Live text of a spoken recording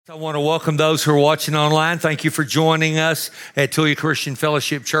I want to welcome those who are watching online. Thank you for joining us at Tulia Christian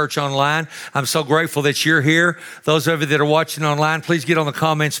Fellowship Church online. I'm so grateful that you're here. Those of you that are watching online, please get on the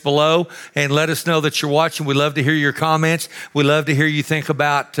comments below and let us know that you're watching. We love to hear your comments. We love to hear you think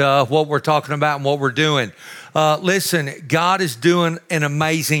about what we're talking about and what we're doing. Listen, God is doing an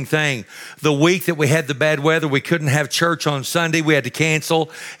amazing thing. The week that we had the bad weather, we couldn't have church on Sunday. We had to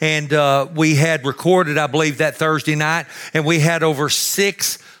cancel, and we had recorded, I believe, that Thursday night, and we had over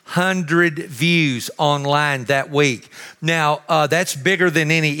 600 views online that week. Now, that's bigger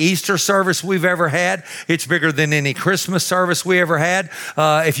than any Easter service we've ever had. It's bigger than any Christmas service we ever had.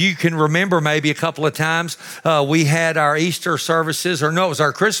 If you can remember, maybe a couple of times, we had our Easter services, or no, it was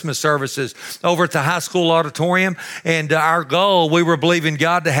our Christmas services over at the high school auditorium. And our goal, we were believing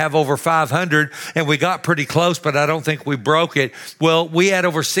God to have over 500, and we got pretty close, but I don't think we broke it. Well, we had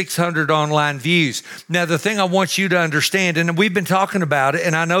over 600 online views. Now, the thing I want you to understand, and we've been talking about it,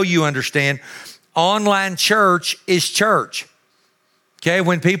 and I know you understand, online church is church. Okay,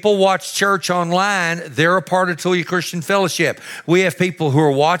 when people watch church online, they're a part of Tulia Christian Fellowship. We have people who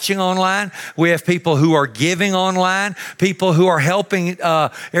are watching online. We have people who are giving online, people who are helping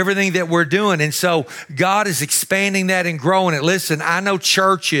everything that we're doing. And so God is expanding that and growing it. Listen, I know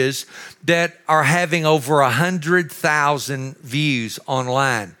churches that are having over 100,000 views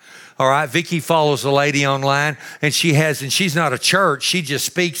online. All right, Vicki follows a lady online, and she's not a church, she just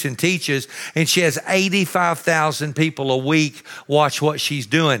speaks and teaches, and she has 85,000 people a week watch what she's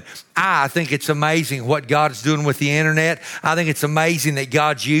doing. I think it's amazing what God's doing with the internet. I think it's amazing that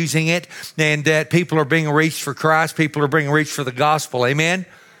God's using it, and that people are being reached for Christ, people are being reached for the gospel. Amen?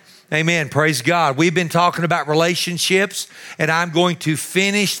 Amen. Praise God. We've been talking about relationships, and I'm going to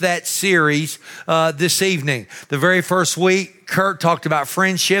finish that series this evening. The very first week, Kurt talked about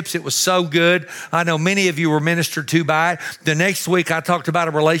friendships. It was so good. I know many of you were ministered to by it. The next week, I talked about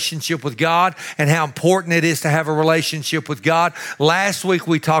a relationship with God and how important it is to have a relationship with God. Last week,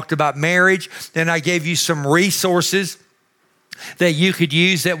 we talked about marriage, and I gave you some resources that you could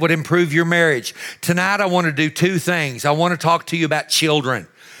use that would improve your marriage. Tonight, I want to do two things. I want to talk to you about children.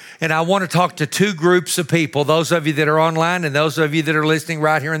 And I want to talk to two groups of people, those of you that are online and those of you that are listening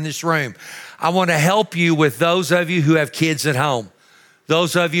right here in this room. I want to help you with those of you who have kids at home,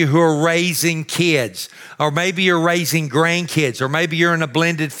 those of you who are raising kids, or maybe you're raising grandkids, or maybe you're in a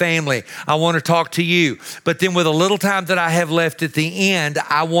blended family. I want to talk to you. But then with a little time that I have left at the end,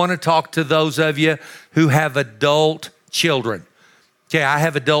 I want to talk to those of you who have adult children. Okay, I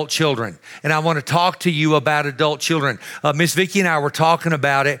have adult children, and I want to talk to you about adult children. Miss Vicki and I were talking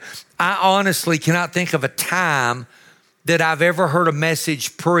about it. I honestly cannot think of a time that I've ever heard a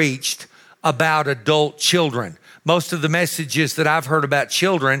message preached about adult children. Most of the messages that I've heard about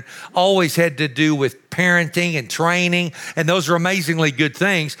children always had to do with parenting and training, and those are amazingly good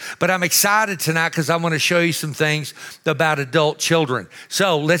things. But I'm excited tonight because I want to show you some things about adult children.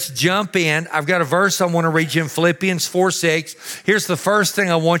 So let's jump in. I've got a verse I want to read you in Philippians 4:6. Here's the first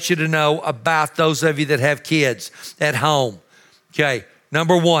thing I want you to know about those of you that have kids at home. Okay,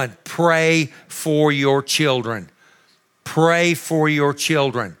 number one, pray for your children. Pray for your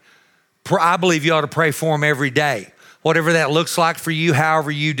children. I believe you ought to pray for them every day. Whatever that looks like for you, however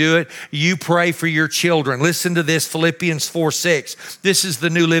you do it, you pray for your children. Listen to this, Philippians 4:6. This is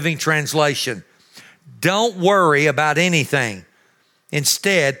the New Living Translation. Don't worry about anything.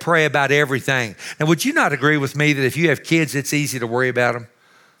 Instead, pray about everything. Now, would you not agree with me that if you have kids, it's easy to worry about them?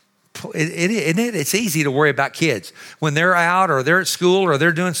 Isn't it? It's easy to worry about kids. When they're out or they're at school or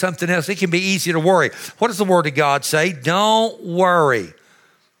they're doing something else, it can be easy to worry. What does the Word of God say? Don't worry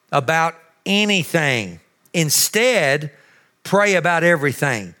about anything. Instead, pray about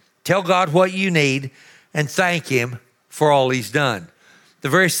everything. Tell God what you need and thank Him for all He's done. The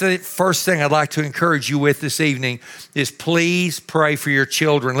very first thing I'd like to encourage you with this evening is please pray for your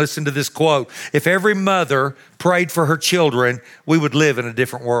children. Listen to this quote. If every mother prayed for her children, we would live in a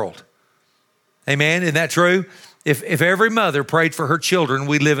different world. Amen? Isn't that true? If every mother prayed for her children,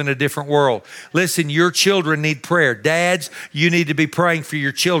 we live in a different world. Listen, your children need prayer. Dads, you need to be praying for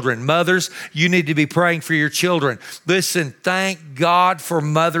your children. Mothers, you need to be praying for your children. Listen, thank God for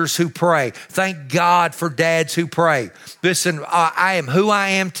mothers who pray. Thank God for dads who pray. Listen, I am who I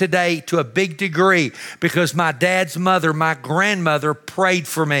am today to a big degree because my dad's mother, my grandmother, prayed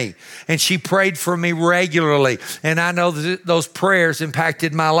for me. And she prayed for me regularly. And I know that those prayers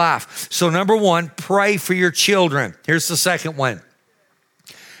impacted my life. So number one, pray for your children. Here's the second one.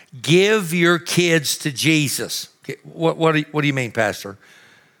 Give your kids to Jesus. Okay, what do you mean, Pastor?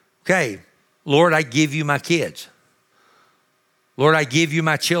 Okay, Lord, I give you my kids. Lord, I give you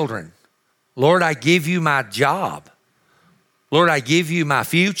my children. Lord, I give you my job. Lord, I give you my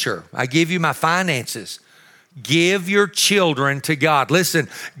future. I give you my finances. Give your children to God. Listen,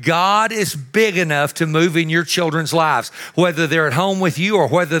 God is big enough to move in your children's lives, whether they're at home with you or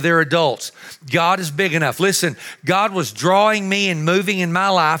whether they're adults. God is big enough. Listen, God was drawing me and moving in my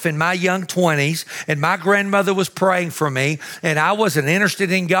life in my young 20s, and my grandmother was praying for me, and I wasn't interested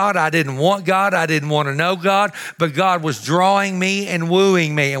in God. I didn't want God. I didn't want to know God, but God was drawing me and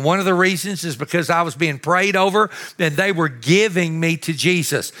wooing me. And one of the reasons is because I was being prayed over, and they were giving me to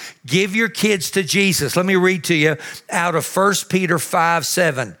Jesus. Give your kids to Jesus. Let me read to you out of 1 Peter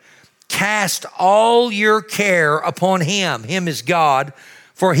 5:7. Cast all your care upon him. Him is God,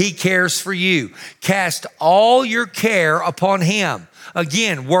 for he cares for you. Cast all your care upon him.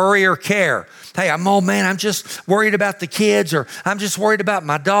 Again, worry or care. Hey, I'm just worried about the kids, or I'm just worried about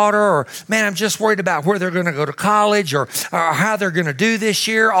my daughter, or man, I'm just worried about where they're going to go to college, or how they're going to do this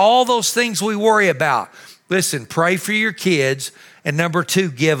year. All those things we worry about. Listen, pray for your kids. And number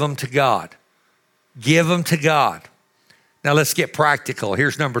 2, give them to God. Give them to God. Now let's get practical.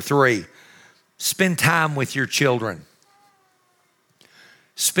 Here's number 3. Spend time with your children.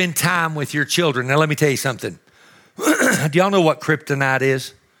 Spend time with your children. Now let me tell you something. Do y'all know what kryptonite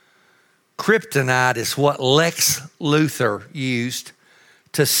is? Kryptonite is what Lex Luthor used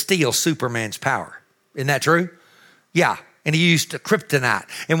to steal Superman's power. Isn't that true? Yeah. And he used kryptonite.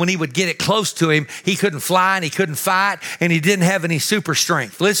 And when he would get it close to him, he couldn't fly and he couldn't fight and he didn't have any super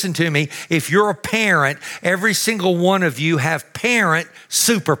strength. Listen to me. If you're a parent, every single one of you have parent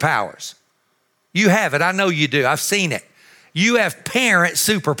superpowers. You have it. I know you do. I've seen it. You have parent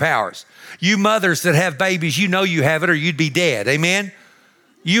superpowers. You mothers that have babies, you know you have it or you'd be dead. Amen?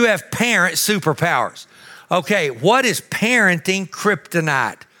 You have parent superpowers. Okay, what is parenting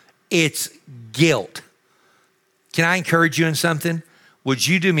kryptonite? It's guilt. Can I encourage you in something? Would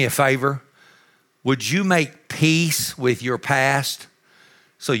you do me a favor? Would you make peace with your past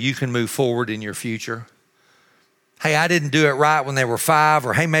so you can move forward in your future? Hey, I didn't do it right when they were 5,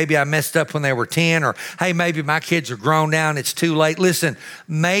 or hey, maybe I messed up when they were 10, or hey, maybe my kids are grown now and it's too late. Listen,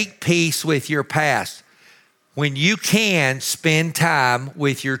 make peace with your past. When you can, spend time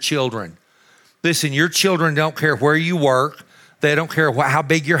with your children. Listen, your children don't care where you work. They don't care how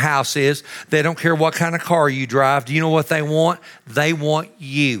big your house is. They don't care what kind of car you drive. Do you know what they want? They want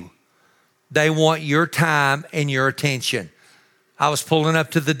you. They want your time and your attention. I was pulling up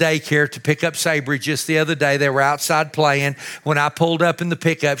to the daycare to pick up Sabry just the other day. They were outside playing. When I pulled up in the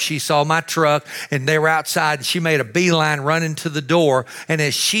pickup, she saw my truck and they were outside, and she made a beeline running to the door. And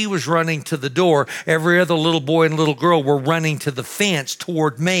as she was running to the door, every other little boy and little girl were running to the fence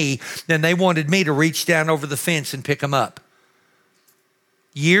toward me. And they wanted me to reach down over the fence and pick them up.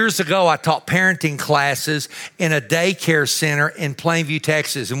 Years ago, I taught parenting classes in a daycare center in Plainview,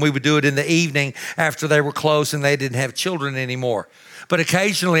 Texas, and we would do it in the evening after they were closed and they didn't have children anymore. But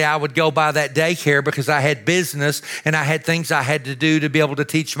occasionally I would go by that daycare because I had business and I had things I had to do to be able to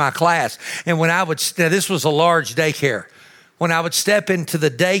teach my class. And when I would, now this was a large daycare. When I would step into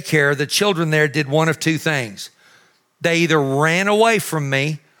the daycare, the children there did one of 2 things. They either ran away from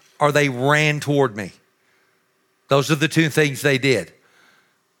me or they ran toward me. Those are the 2 things they did.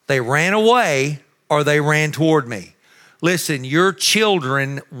 They ran away or they ran toward me. Listen, your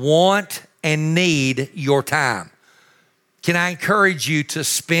children want and need your time. Can I encourage you to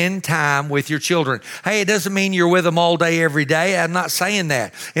spend time with your children? Hey, it doesn't mean you're with them all day, every day. I'm not saying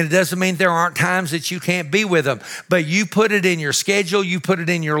that. And it doesn't mean there aren't times that you can't be with them. But you put it in your schedule. You put it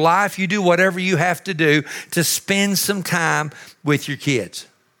in your life. You do whatever you have to do to spend some time with your kids.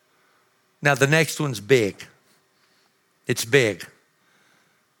 Now, the next one's big. It's big.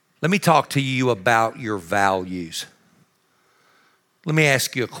 Let me talk to you about your values. Let me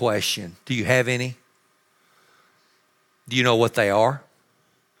ask you a question. Do you have any? Do you know what they are?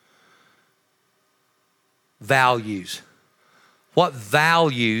 Values. What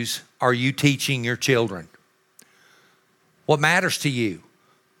values are you teaching your children? What matters to you?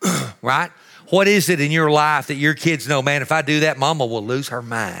 Right? What is it in your life that your kids know, man, if I do that, mama will lose her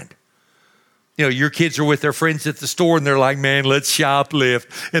mind? You know, your kids are with their friends at the store and they're like, man, let's shoplift.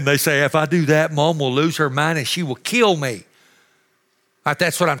 And they say, if I do that, mom will lose her mind and she will kill me. Right,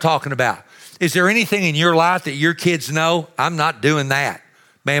 that's what I'm talking about. Is there anything in your life that your kids know? I'm not doing that.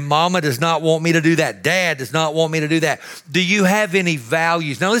 Man, mama does not want me to do that. Dad does not want me to do that. Do you have any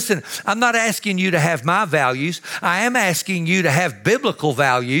values? Now listen, I'm not asking you to have my values. I am asking you to have biblical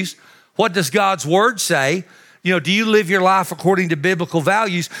values. What does God's word say? You know, do you live your life according to biblical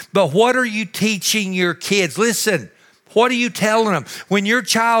values? But what are you teaching your kids? Listen, What are you telling them? When your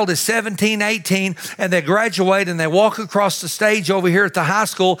child is 17, 18, and they graduate and they walk across the stage over here at the high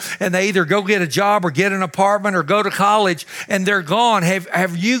school and they either go get a job or get an apartment or go to college and they're gone,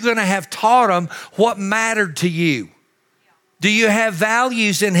 have you going to have taught them what mattered to you? Do you have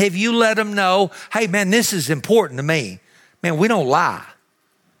values, and have you let them know, hey, man, this is important to me. Man, we don't lie.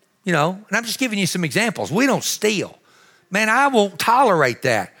 And I'm just giving you some examples. We don't steal. Man, I won't tolerate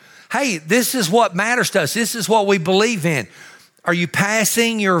that. Hey, this is what matters to us. This is what we believe in. Are you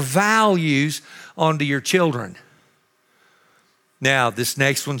passing your values on to your children? Now, this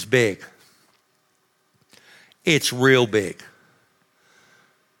next one's big. It's real big.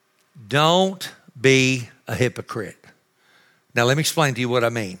 Don't be a hypocrite. Now, let me explain to you what I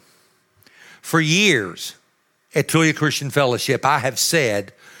mean. For years at Tulia Christian Fellowship, I have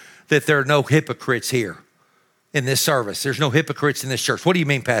said that there are no hypocrites here in this service. There's no hypocrites in this church. What do you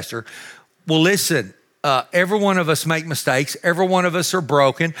mean, Pastor? Well, listen, every one of us make mistakes. Every one of us are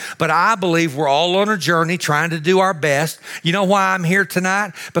broken, but I believe we're all on a journey trying to do our best. You know why I'm here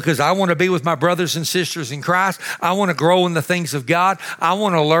tonight? Because I want to be with my brothers and sisters in Christ. I want to grow in the things of God. I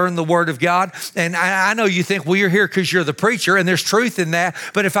want to learn the Word of God. And I know you think, well, you're here because you're the preacher, and there's truth in that.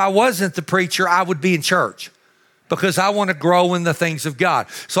 But if I wasn't the preacher, I would be in church, because I want to grow in the things of God.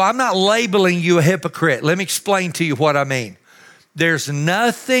 So I'm not labeling you a hypocrite. Let me explain to you what I mean. There's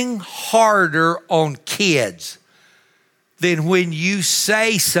nothing harder on kids than when you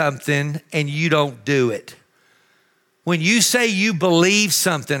say something and you don't do it. When you say you believe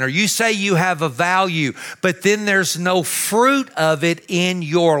something or you say you have a value, but then there's no fruit of it in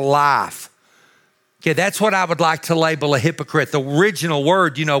your life. Okay, that's what I would like to label a hypocrite. The original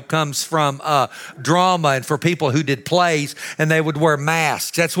word, comes from drama, and for people who did plays and they would wear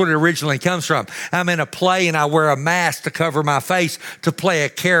masks. That's what it originally comes from. I'm in a play and I wear a mask to cover my face to play a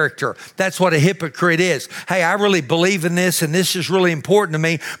character. That's what a hypocrite is. Hey, I really believe in this and this is really important to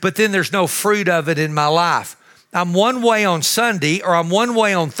me, but then there's no fruit of it in my life. I'm one way on Sunday or I'm one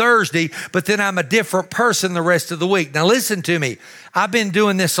way on Thursday, but then I'm a different person the rest of the week. Now listen to me. I've been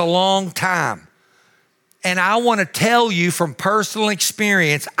doing this a long time. And I want to tell you from personal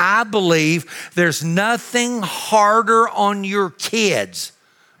experience, I believe there's nothing harder on your kids,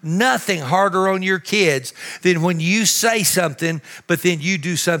 than when you say something, but then you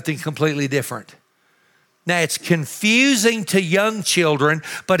do something completely different. Now, it's confusing to young children,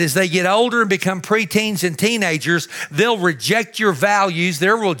 but as they get older and become preteens and teenagers, they'll reject your values,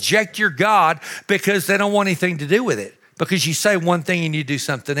 they'll reject your God because they don't want anything to do with it, because you say one thing and you do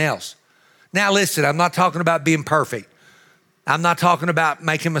something else. Now listen, I'm not talking about being perfect. I'm not talking about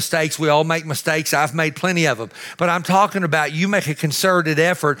making mistakes. We all make mistakes. I've made plenty of them. But I'm talking about you make a concerted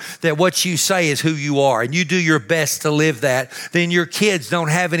effort that what you say is who you are, and you do your best to live that. Then your kids don't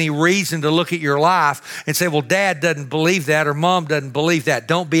have any reason to look at your life and say, well, Dad doesn't believe that or Mom doesn't believe that.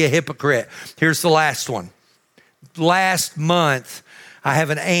 Don't be a hypocrite. Here's the last one. Last month, I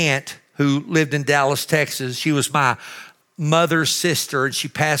have an aunt who lived in Dallas, Texas. She was my mother's sister, and she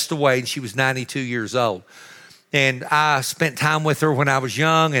passed away, and she was 92 years old. And I spent time with her when I was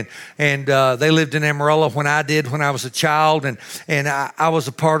young, and they lived in Amarillo when I did when I was a child, and I was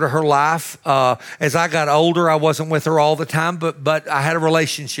a part of her life. As I got older, I wasn't with her all the time, but I had a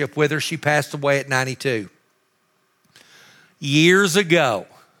relationship with her. She passed away at 92. Years ago,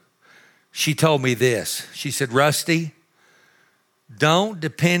 she told me this. She said, Rusty, don't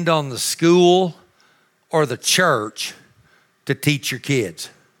depend on the school or the church to teach your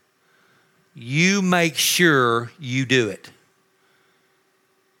kids. You make sure you do it.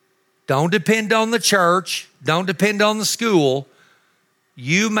 Don't depend on the church. Don't depend on the school.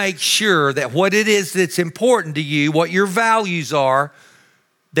 You make sure that what it is that's important to you, what your values are,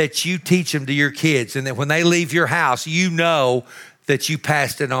 that you teach them to your kids, and that when they leave your house, you know that you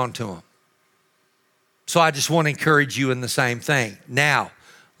passed it on to them. So I just want to encourage you in the same thing. Now,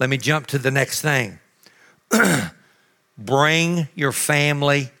 let me jump to the next thing. Bring your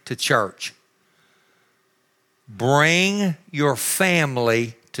family to church. Bring your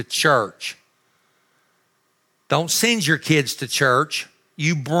family to church. Don't send your kids to church.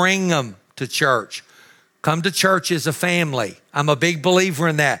 You bring them to church. Come to church as a family. I'm a big believer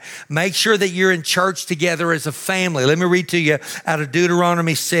in that. Make sure that you're in church together as a family. Let me read to you out of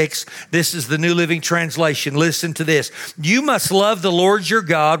Deuteronomy 6. This is the New Living Translation. Listen to this. You must love the Lord your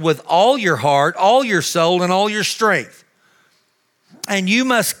God with all your heart, all your soul, and all your strength. And you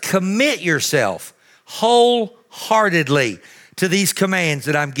must commit yourself wholeheartedly to these commands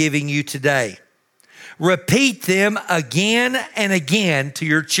that I'm giving you today. Repeat them again and again to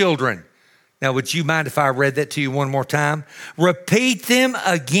your children. Now, would you mind if I read that to you one more time? Repeat them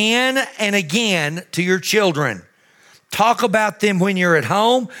again and again to your children. Talk about them when you're at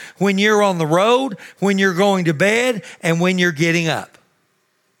home, when you're on the road, when you're going to bed, and when you're getting up.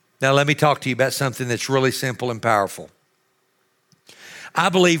 Now, let me talk to you about something that's really simple and powerful. I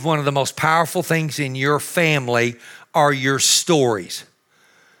believe one of the most powerful things in your family are your stories.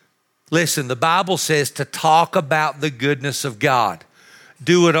 Listen, the Bible says to talk about the goodness of God.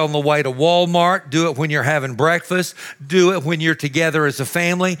 Do it on the way to Walmart. Do it when you're having breakfast. Do it when you're together as a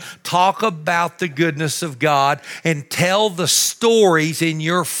family. Talk about the goodness of God and tell the stories in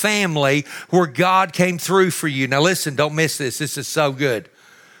your family where God came through for you. Now listen, don't miss this. This is so good.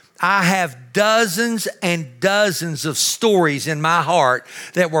 I have dozens and dozens of stories in my heart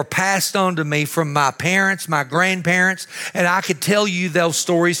that were passed on to me from my parents, my grandparents, and I could tell you those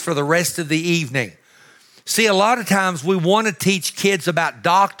stories for the rest of the evening. See, a lot of times we want to teach kids about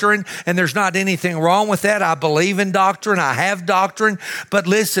doctrine, and there's not anything wrong with that. I believe in doctrine. I have doctrine. But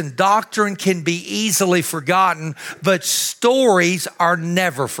listen, doctrine can be easily forgotten, but stories are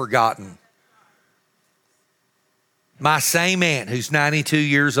never forgotten. My same aunt, who's 92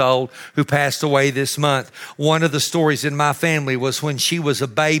 years old, who passed away this month, one of the stories in my family was when she was a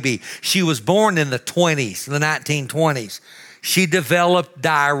baby. She was born in the 1920s. She developed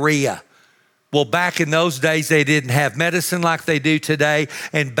diarrhea. Well, back in those days, they didn't have medicine like they do today,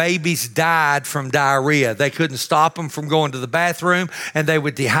 and babies died from diarrhea. They couldn't stop them from going to the bathroom, and they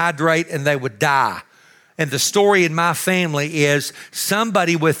would dehydrate and they would die. And the story in my family is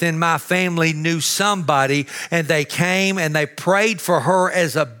somebody within my family knew somebody, and they came and they prayed for her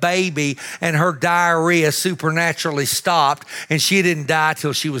as a baby, and her diarrhea supernaturally stopped, and she didn't die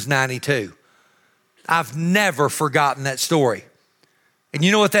till she was 92. I've never forgotten that story. And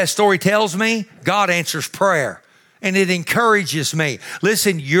you know what that story tells me? God answers prayer. And it encourages me.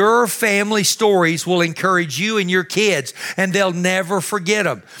 Listen, your family stories will encourage you and your kids, and they'll never forget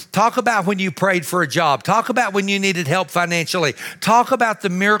them. Talk about when you prayed for a job. Talk about when you needed help financially. Talk about the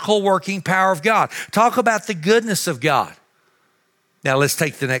miracle working power of God. Talk about the goodness of God. Now let's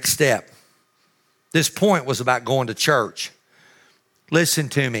take the next step. This point was about going to church. Listen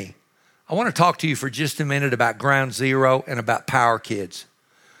to me. I want to talk to you for just a minute about Ground Zero and about Power Kids.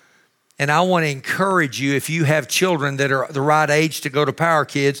 And I want to encourage you, if you have children that are the right age to go to Power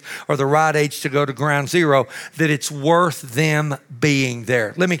Kids or the right age to go to Ground Zero, that it's worth them being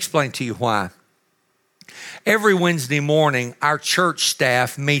there. Let me explain to you why. Every Wednesday morning, our church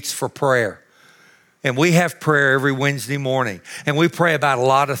staff meets for prayer. And we have prayer every Wednesday morning. And we pray about a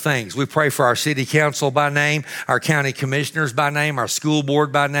lot of things. We pray for our city council by name, our county commissioners by name, our school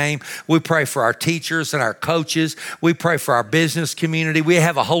board by name. We pray for our teachers and our coaches. We pray for our business community. We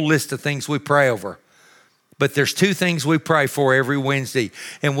have a whole list of things we pray over. But there's two things we pray for every Wednesday.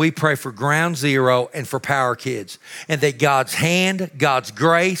 And we pray for Ground Zero and for Power Kids. And that God's hand, God's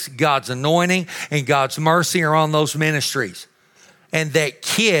grace, God's anointing, and God's mercy are on those ministries. And that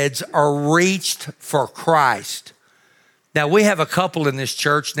kids are reached for Christ. Now, we have a couple in this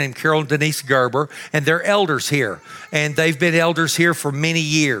church named Carol and Denise Gerber, and they're elders here. And they've been elders here for many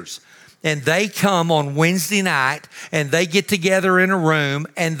years. And they come on Wednesday night, and they get together in a room,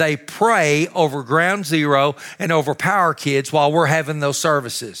 and they pray over Ground Zero and over Power Kids while we're having those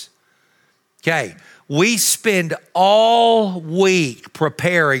services. Okay, we spend all week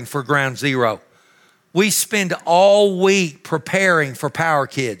preparing for Ground Zero. We spend all week preparing for Power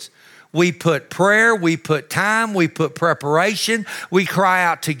Kids. We put prayer, we put time, we put preparation. We cry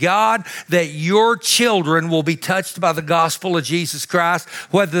out to God that your children will be touched by the gospel of Jesus Christ,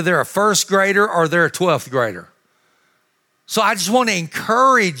 whether they're a first grader or they're a 12th grader. So I just want to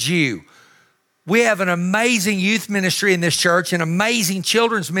encourage you. We have an amazing youth ministry in this church, an amazing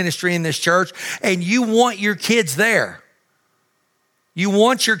children's ministry in this church, and you want your kids there. You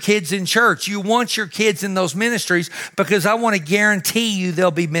want your kids in church. You want your kids in those ministries because I want to guarantee you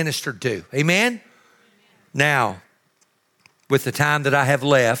they'll be ministered to. Amen? Now, with the time that I have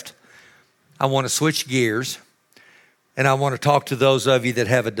left, I want to switch gears and I want to talk to those of you that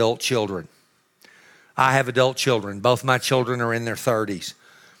have adult children. I have adult children. Both my children are in their 30s.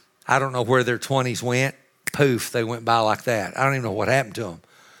 I don't know where their 20s went. Poof, they went by like that. I don't even know what happened to them.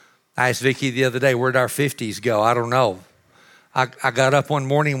 I asked Vicki the other day, where'd our 50s go? I don't know. I got up one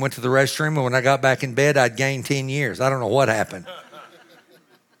morning and went to the restroom, and when I got back in bed, I'd gained 10 years. I don't know what happened.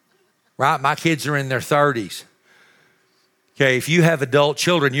 Right? My kids are in their 30s. Okay, if you have adult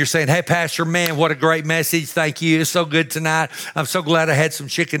children, you're saying, hey, Pastor, man, what a great message. Thank you. It's so good tonight. I'm so glad I had some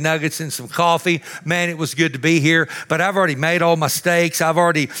chicken nuggets and some coffee. Man, it was good to be here. But I've already made all my mistakes. I've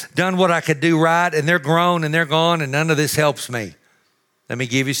already done what I could do right, and they're grown and they're gone, and none of this helps me. Let me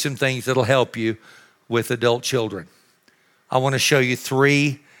give you some things that'll help you with adult children. I want to show you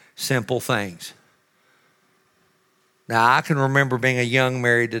 3 simple things. Now, I can remember being a young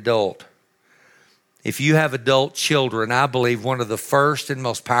married adult. If you have adult children, I believe one of the first and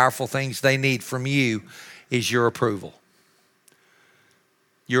most powerful things they need from you is your approval.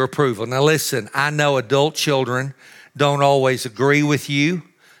 Your approval. Now listen, I know adult children don't always agree with you.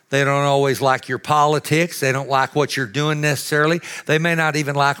 They don't always like your politics. They don't like what you're doing necessarily. They may not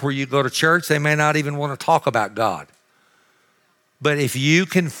even like where you go to church. They may not even want to talk about God. But if you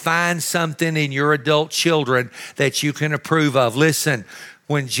can find something in your adult children that you can approve of, listen,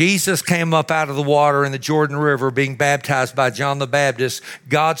 when Jesus came up out of the water in the Jordan River being baptized by John the Baptist,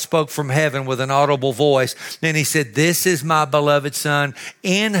 God spoke from heaven with an audible voice. And he said, "This is my beloved Son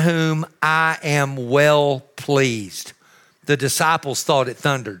in whom I am well pleased." The disciples thought it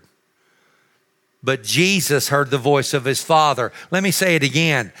thundered. But Jesus heard the voice of his Father. Let me say it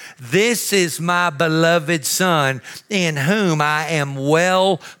again. "This is my beloved Son in whom I am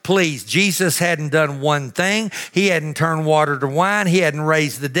well pleased." Jesus hadn't done one thing. He hadn't turned water to wine. He hadn't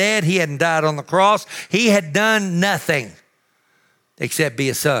raised the dead. He hadn't died on the cross. He had done nothing except be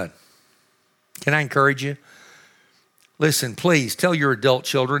a son. Can I encourage you? Listen, please tell your adult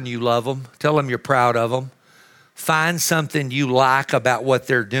children you love them. Tell them you're proud of them. Find something you like about what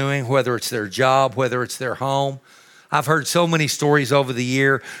they're doing, whether it's their job, whether it's their home. I've heard so many stories over the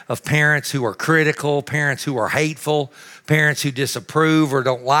year of parents who are critical, parents who are hateful, parents who disapprove or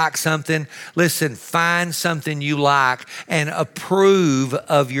don't like something. Listen, find something you like and approve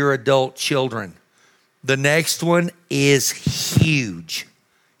of your adult children. The next one is huge,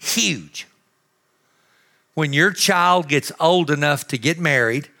 huge. When your child gets old enough to get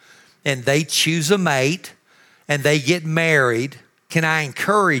married and they choose a mate, and they get married, can I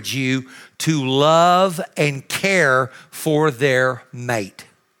encourage you to love and care for their mate?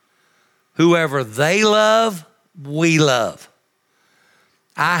 Whoever they love, we love.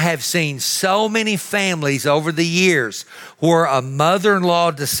 I have seen so many families over the years where a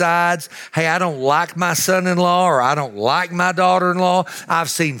mother-in-law decides, "Hey, I don't like my son-in-law," or "I don't like my daughter-in-law."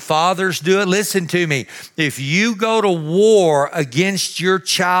 I've seen fathers do it. Listen to me. If you go to war against your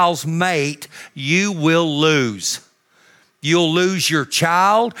child's mate, you will lose. You'll lose your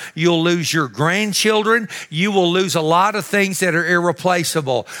child. You'll lose your grandchildren. You will lose a lot of things that are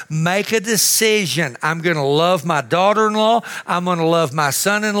irreplaceable. Make a decision. I'm going to love my daughter-in-law. I'm going to love my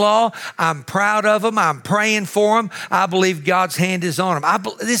son-in-law. I'm proud of them. I'm praying for them. I believe God's hand is on them.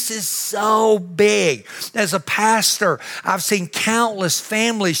 This is so big. As a pastor, I've seen countless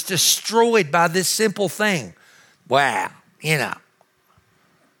families destroyed by this simple thing. Wow,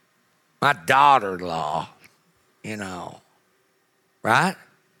 my daughter-in-law, right?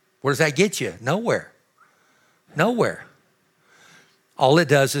 Where does that get you? Nowhere. Nowhere. All it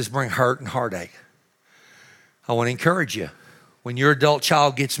does is bring hurt and heartache. I want to encourage you. When your adult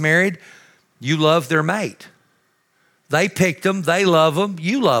child gets married, you love their mate. They picked them. They love them.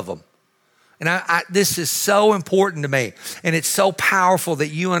 You love them. And this is so important to me. And it's so powerful that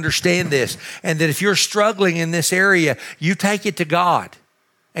you understand this. And that if you're struggling in this area, you take it to God.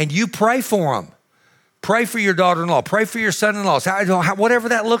 And you pray for them. Pray for your daughter-in-law. Pray for your son-in-law. Whatever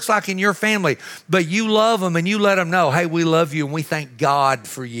that looks like in your family. But you love them and you let them know, "Hey, we love you and we thank God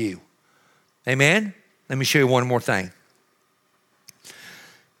for you." Amen? Let me show you one more thing.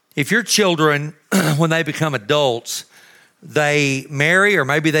 If your children, when they become adults, they marry or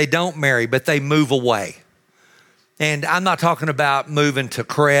maybe they don't marry, but they move away. And I'm not talking about moving to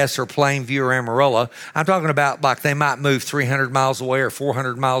Crest or Plainview or Amarillo. I'm talking about like they might move 300 miles away or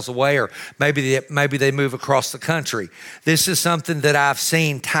 400 miles away, or maybe they move across the country. This is something that I've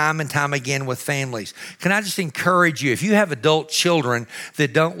seen time and time again with families. Can I just encourage you, if you have adult children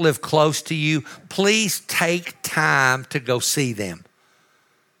that don't live close to you, please take time to go see them.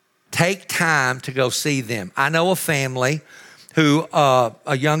 Take time to go see them. I know a family who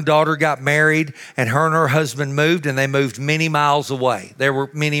a young daughter got married and her husband moved, and they moved many miles away. There were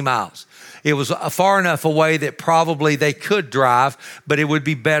many miles. It was far enough away that probably they could drive, but it would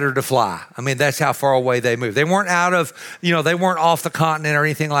be better to fly. I mean, that's how far away they moved. They weren't they weren't off the continent or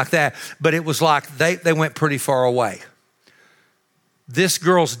anything like that, but it was like they went pretty far away. This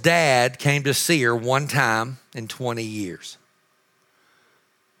girl's dad came to see her one time in 20 years.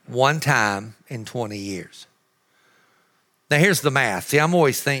 One time in 20 years. Now, here's the math. See, I'm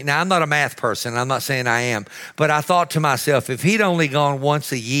always thinking, now I'm not a math person. I'm not saying I am. But I thought to myself, if he'd only gone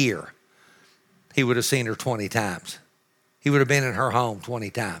once a year, he would have seen her 20 times. He would have been in her home 20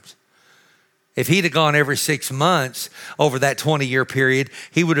 times. If he'd have gone every 6 months over that 20-year period,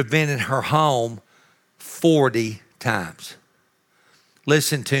 he would have been in her home 40 times.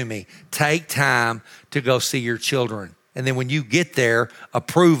 Listen to me. Take time to go see your children. And then when you get there,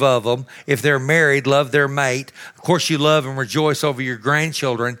 approve of them. If they're married, love their mate. Of course, you love and rejoice over your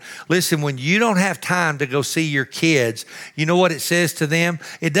grandchildren. Listen, when you don't have time to go see your kids, you know what it says to them?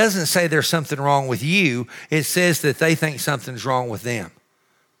 It doesn't say there's something wrong with you. It says that they think something's wrong with them.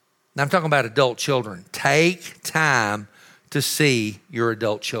 Now, I'm talking about adult children. Take time to see your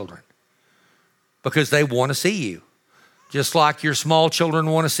adult children because they want to see you. Just like your small children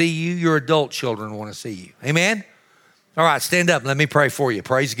want to see you, your adult children want to see you. Amen? All right, stand up. Let me pray for you.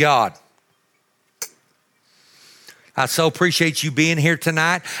 Praise God. I so appreciate you being here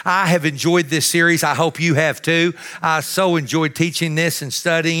tonight. I have enjoyed this series. I hope you have too. I so enjoyed teaching this and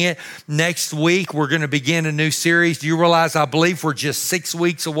studying it. Next week, we're going to begin a new series. Do you realize I believe we're just 6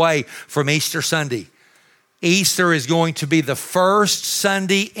 weeks away from Easter Sunday? Easter is going to be the first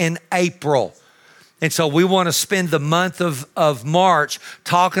Sunday in April. And so we want to spend the month of March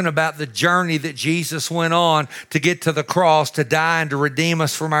talking about the journey that Jesus went on to get to the cross, to die and to redeem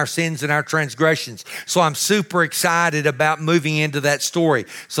us from our sins and our transgressions. So I'm super excited about moving into that story.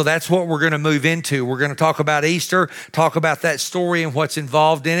 So that's what we're going to move into. We're going to talk about Easter, talk about that story and what's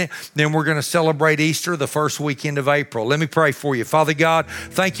involved in it. Then we're going to celebrate Easter the first weekend of April. Let me pray for you. Father God,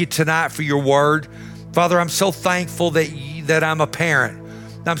 thank you tonight for your word. Father, I'm so thankful that I'm a parent.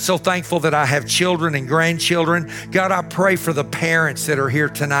 I'm so thankful that I have children and grandchildren. God, I pray for the parents that are here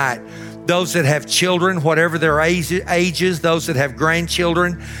tonight. Those that have children, whatever their ages, those that have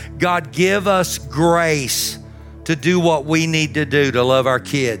grandchildren. God, give us grace to do what we need to do to love our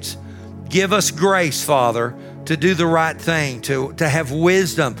kids. Give us grace, Father, to do the right thing, to have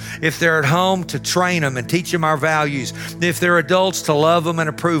wisdom. If they're at home, to train them and teach them our values. If they're adults, to love them and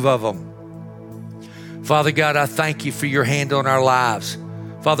approve of them. Father God, I thank you for your hand on our lives.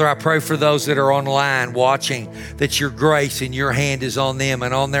 Father, I pray for those that are online watching that your grace and your hand is on them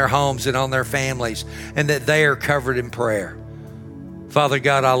and on their homes and on their families and that they are covered in prayer. Father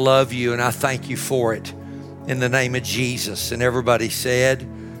God, I love you and I thank you for it in the name of Jesus. And everybody said,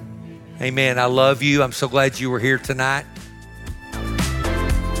 amen. I love you. I'm so glad you were here tonight.